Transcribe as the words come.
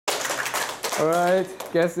All right,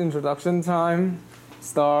 guest introduction time.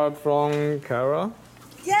 Start from Kara.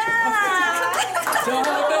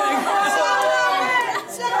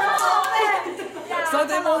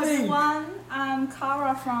 Sunday morning. I'm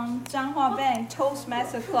Kara from Zhanghua Bank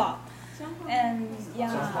Toastmaster Club. And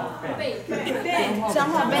Zhanghua Bank. But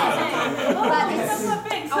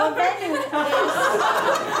our venue it's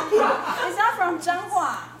not from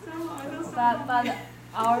Zhanghua. But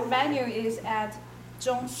our venue is at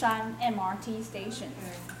Zhongshan MRT station.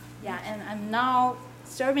 Yeah, and I'm now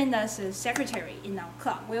serving as a secretary in our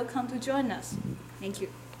club. Welcome to join us. Thank you.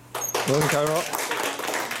 Welcome, Kara.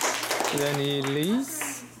 Lenny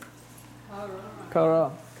Lees.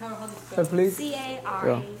 Kara. Please.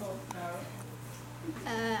 C-A-R-A.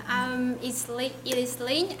 It is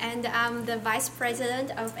Lin, and I'm the Vice President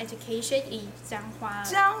of Education in Zhanghua.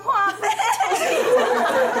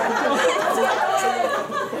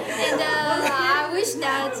 And I wish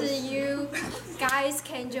that you guys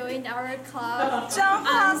can join our club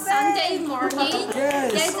on Sunday morning.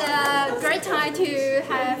 It's a great time to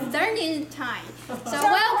have learning time. So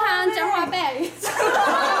welcome, Zhanghua Bank.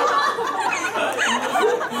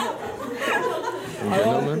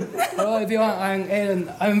 Hello everyone, I'm Alan.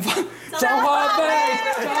 I'm from Zhanghua Bank.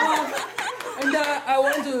 And I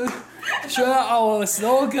want to share our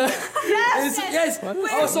slogan.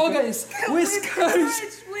 Our slogan is with courage,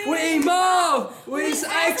 we evolve, with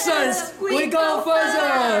actions, we go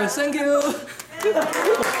further. Thank you.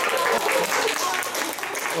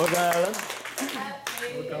 Okay,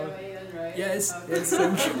 Yes,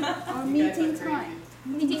 thank you. Our meeting time.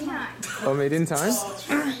 Or meeting time?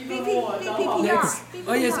 VPPR.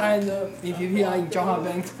 Oh yes, I'm the VPPR in Zhanghua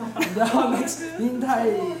Bank. And our next meeting time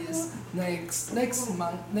is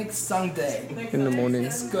next Sunday. In the morning.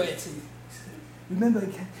 It's great. Remember,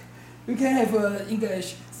 we can have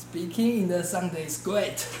English speaking in the Sunday. It's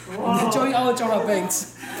great. And join our Zhanghua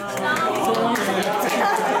Banks.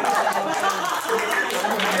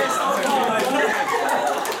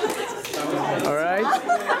 All right.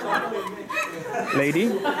 Lady.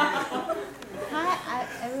 Hi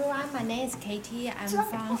everyone, my name is Katie. I'm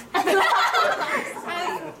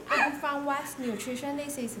from Wax Nutrition.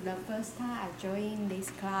 This is the first time I joined this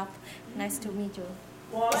club. Nice to meet you.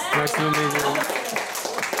 Nice to meet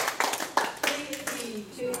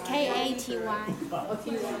you. K-A-T-Y.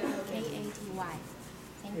 K-A-T-Y.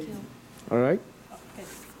 Thank you. All right.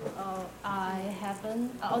 I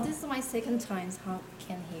haven't. This is my second time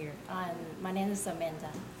can here. My name is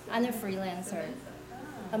Amanda. I'm a freelancer.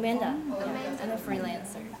 Amanda. I'm a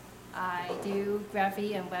freelancer. I do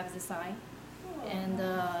graphic and web design. And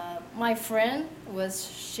my friend was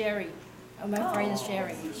Sherry. My friend is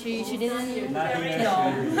Sherry. She didn't. She didn't come here. Yeah.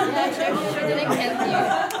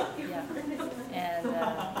 And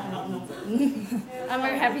I'm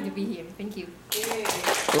very happy to be here. Thank you.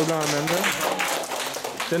 Well done, Amanda.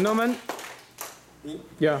 Gentlemen? Me?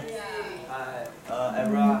 Yeah. Hi,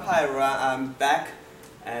 everyone, I'm back,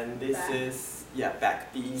 and this is,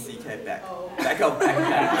 back, B-E-C-K, back. Back of back.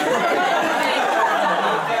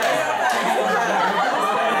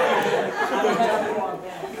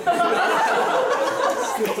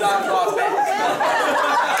 Welcome.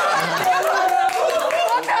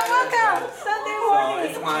 Sunday morning. So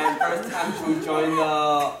it's my first time to join the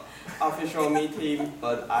official meeting,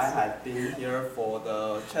 but I had been here for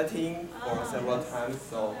the chatting for several times,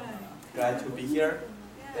 so glad to be here.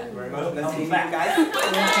 Thank you very much. Nice meeting you guys.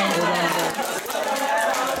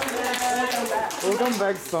 Welcome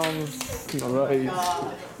back, sounds alright.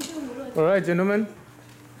 Alright, gentlemen.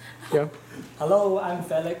 Yeah. Hello, I'm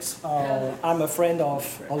Felix. I'm a friend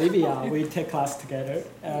of Olivia. We take class together.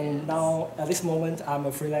 And now, at this moment, I'm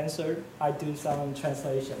a freelancer. I do some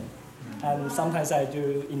translation. And sometimes I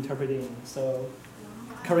do interpreting. So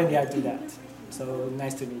currently I do that. So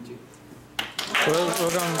nice to meet you.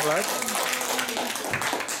 Welcome back.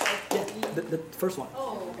 Yeah, the first one.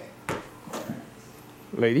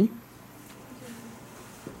 Lady.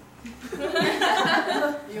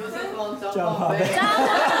 Zhanghua Bank. No,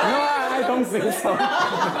 I don't think so.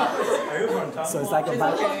 So it's like a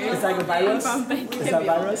virus? It's like a virus? Is that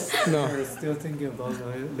virus? No. We're still thinking about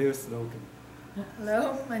the new slogan.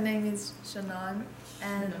 Hello, my name is Shannon,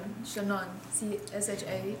 and Shannon,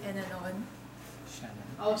 C-S-H-A-N-N-O-N.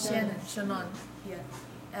 Shannon, yeah.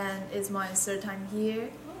 And it's my third time here,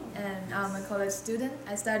 and I'm a college student.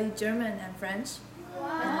 I study German and French.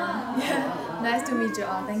 And, nice to meet you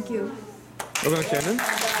all. Thank you. Welcome, Shannon.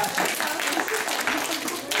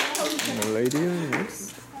 The lady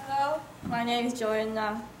next. Hello, my name is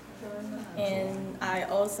Joanna, and I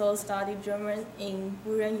also study German in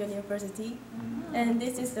Wuren University. And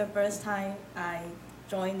this is the first time I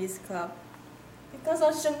joined this club. Because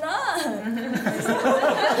of Shannon.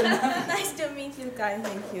 Nice to meet you guys.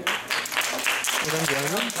 Thank you.